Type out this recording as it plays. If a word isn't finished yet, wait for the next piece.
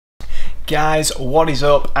Guys, what is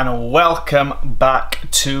up and welcome back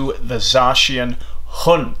to the ZACIAN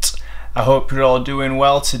hunt. I hope you're all doing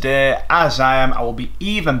well today. As I am, I will be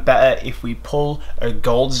even better if we pull a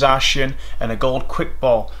gold ZACIAN and a gold quick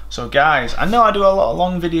ball. So guys, I know I do a lot of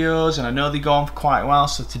long videos and I know they go on for quite a while,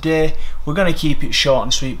 so today we're going to keep it short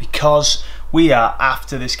and sweet because we are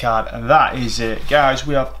after this card, and that is it. Guys,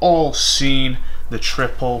 we have all seen the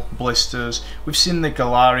triple blisters, we've seen the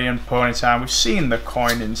Galarian Ponytime, we've seen the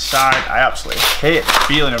coin inside. I absolutely hate the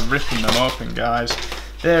feeling of ripping them open, guys.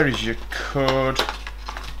 There is your code.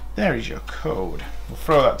 There is your code. We'll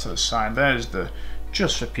throw that to the side. There's the,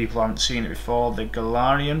 just for people who haven't seen it before, the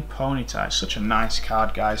Galarian Ponytime. Such a nice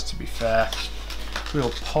card, guys, to be fair.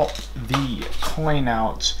 We'll pop the coin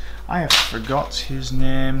out. I have forgot his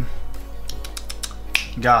name.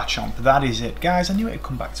 Garchomp, that is it. Guys, I knew it would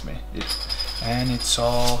come back to me. And it's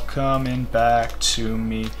all coming back to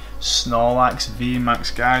me. Snorlax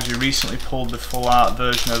VMAX, guys. We recently pulled the full art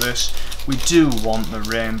version of this. We do want the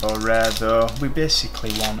rainbow rare though. We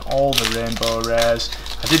basically want all the rainbow rares.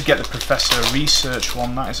 I did get the Professor Research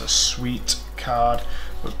one. That is a sweet card.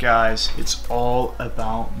 But guys, it's all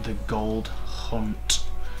about the gold hunt.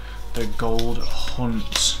 The gold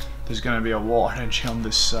hunt. There's going to be a water energy on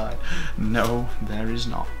this side. No, there is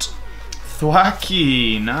not.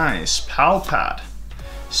 Thwacky, nice. Palpad,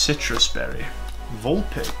 Citrus Berry,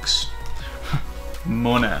 Vulpix,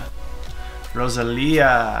 Mona,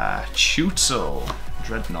 Rosalia, Chutzel,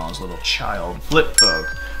 Dreadnought's little child, Blipbug,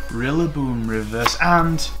 Rillaboom Reverse,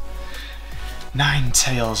 and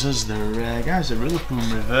Ninetales as the rare. Guys, the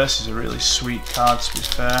Rillaboom Reverse is a really sweet card, to be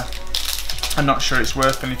fair. I'm not sure it's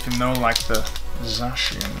worth anything though, like the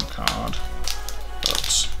ZACIAN card,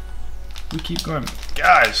 but we keep going.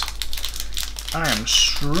 Guys, I am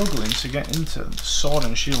struggling to get into the Sword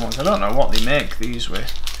and Shield ones. I don't know what they make these with.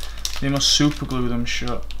 They must super glue them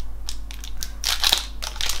shut.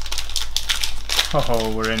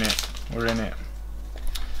 Oh, we're in it. We're in it.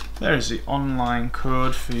 There's the online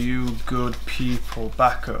code for you good people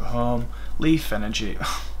back at home. Leaf Energy.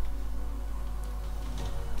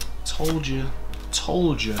 Told you.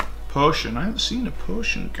 Told you. Potion. I haven't seen a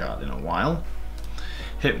potion card in a while.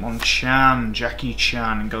 Hitmonchan, Jackie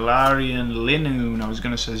Chan, Galarian Linoon, I was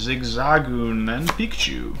going to say Zigzagoon, then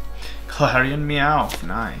Pikachu, Galarian Meowth,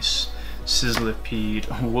 nice, Sizzlipede,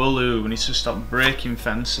 Wooloo, needs to stop breaking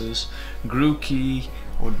fences, Grookey,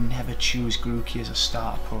 I would never choose Grookey as a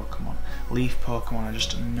starter Pokemon, Leaf Pokemon are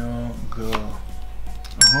just a no-go.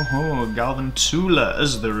 Oh, Galvantula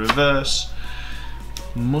as the reverse,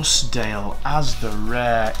 Musdale as the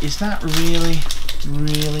rare. Is that really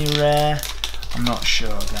rare? I'm not sure,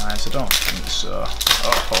 guys. I don't think so.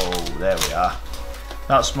 Oh, there we are.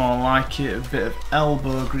 That's more like it. A bit of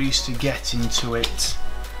elbow grease to get into it.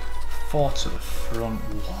 4 to the front.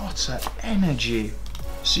 Water Energy.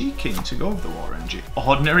 Seeking to go with the Water Energy.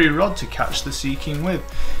 Ordinary Rod to catch the Seeking with.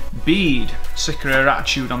 Bead. Sickler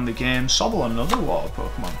Attitude on the game. Sobble, another water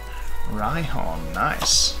Pokemon. Rhyhorn,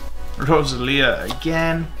 nice. Rosalia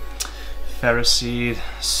again. Ferroseed.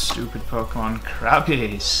 Stupid Pokemon.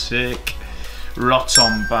 Krabby, sick.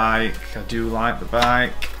 Rotom bike, I do like the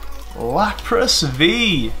bike. Lapras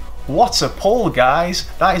V, what a pull, guys.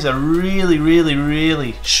 That is a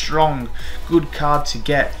really strong, good card to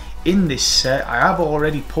get in this set. I have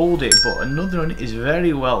already pulled it, but another one is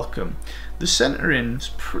very welcome. The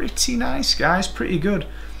centering's pretty nice, guys, pretty good.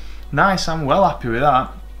 Nice, I'm well happy with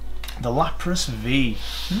that. The Lapras V.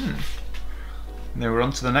 Then we're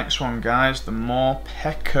on to the next one, guys, the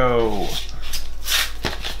Morpeko.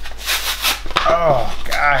 Oh,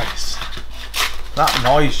 guys, that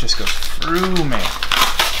noise just goes through me.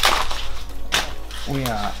 We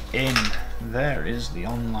are in. There is the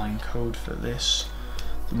online code for this.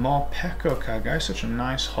 The Morpeko card, guys, such a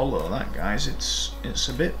nice holo, that, guys. It's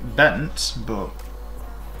a bit bent, but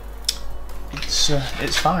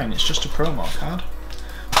it's fine. It's just a promo card.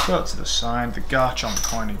 Go to the side. The Garchomp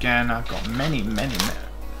coin again. I've got many.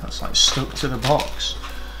 That's like stuck to the box.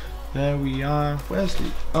 There we are. Where's the...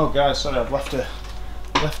 Oh, guys, sorry, I've left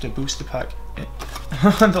a booster pack.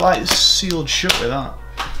 The light is sealed shut with that.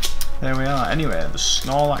 There we are. Anyway, the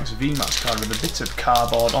Snorlax VMAX card with a bit of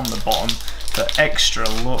cardboard on the bottom for extra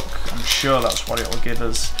look. I'm sure that's what it'll give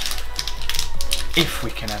us if we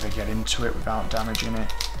can ever get into it without damaging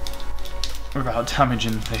it. Without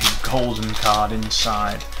damaging the golden card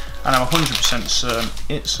inside. And I'm 100% certain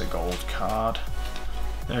it's a gold card.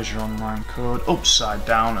 There's your online code, upside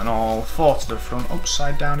down and all, 4 to the front,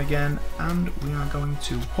 upside down again, and we are going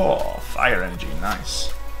to, Fire Energy,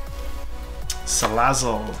 nice.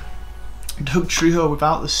 Salazzle, Dugtrio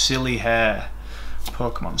without the silly hair,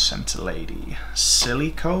 Pokemon Center Lady,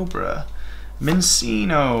 Silly Cobra,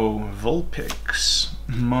 Mincino, Vulpix,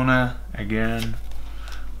 Mona again,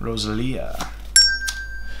 Rosalia,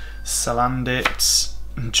 Salandit,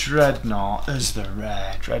 Dreadnought as the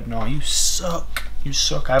rare. Dreadnought, you suck. You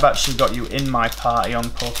suck. I've actually got you in my party on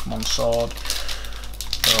Pokemon Sword.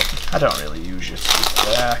 But I don't really use you, to be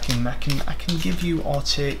fair. I can give you or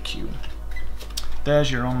take you.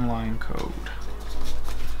 There's your online code.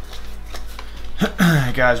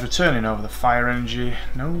 Guys, we're turning over the fire energy.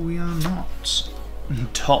 No, we are not.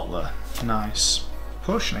 Toddler, nice.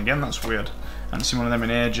 Push, and again, that's weird. I haven't seen one of them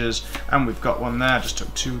in ages. And we've got one there, just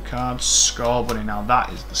took 2 cards. Scorbunny, now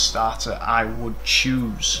that is the starter I would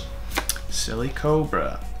choose. Silly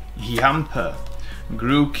Cobra, Yamper,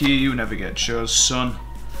 Grookey, you never get chose, Sun,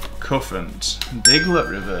 Cuffant, Diglett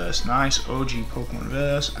reverse, nice OG Pokemon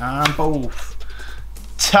reverse, and both.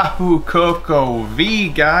 Tapu Koko V,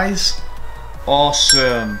 guys.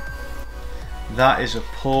 Awesome. That is a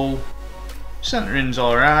pull. Centering's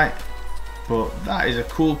alright, but that is a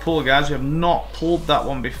cool pull, guys. We have not pulled that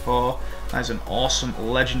one before. That is an awesome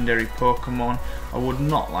legendary Pokemon. I would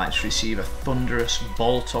not like to receive a thunderous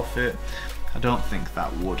bolt off it. I don't think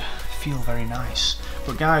that would feel very nice.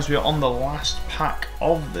 But guys, we are on the last pack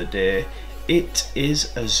of the day. It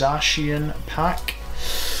is a ZACIAN pack.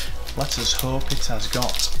 Let us hope it has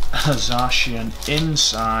got a ZACIAN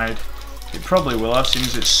inside. It probably will have,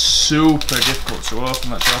 since it's super difficult to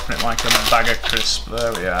open. Let's open it like a bag of crisps.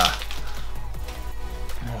 There we are.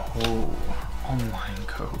 Oh, online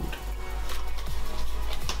code.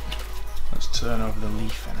 Let's turn over the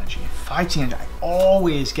leaf energy. Fighting energy. I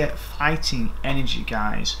always get fighting energy,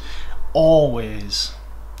 guys. Always.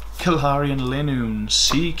 Galarian Linoon,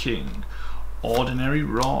 Seaking, Ordinary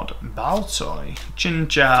Rod, Baltoy,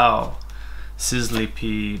 Chinchou,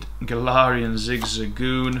 Sizzlipede, Galarian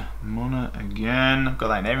Zigzagoon, Mona again. I've got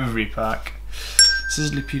that in every pack.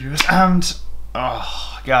 Sizzlipede, and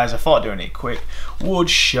oh, guys, I thought doing it quick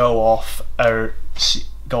would show off a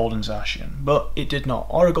Golden ZACIAN, but it did not,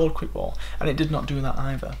 or a Gold Quick Ball, and it did not do that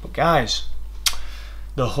either. But guys,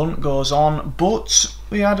 the hunt goes on, but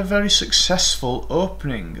we had a very successful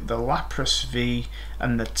opening. The Lapras V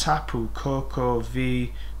and the Tapu Koko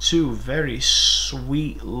V, 2 very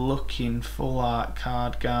sweet looking full art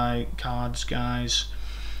cards, guys.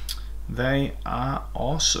 They are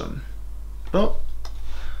awesome. But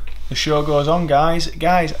the show goes on, guys.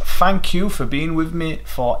 Guys, thank you for being with me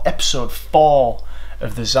for episode 4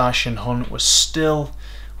 of the ZACIAN hunt. We're still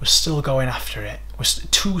going after it. We're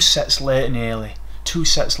 2 sets later nearly. 2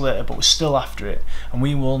 sets later, but we're still after it, and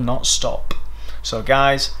we will not stop. So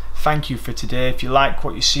guys, thank you for today. If you like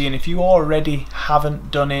what you see, and if you already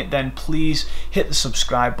haven't done it, then please hit the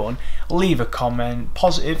subscribe button, leave a comment,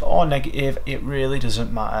 positive or negative, it really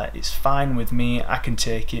doesn't matter. It's fine with me, I can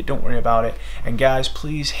take it, don't worry about it. And guys,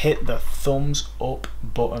 please hit the thumbs up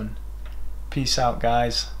button. Peace out,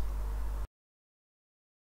 guys.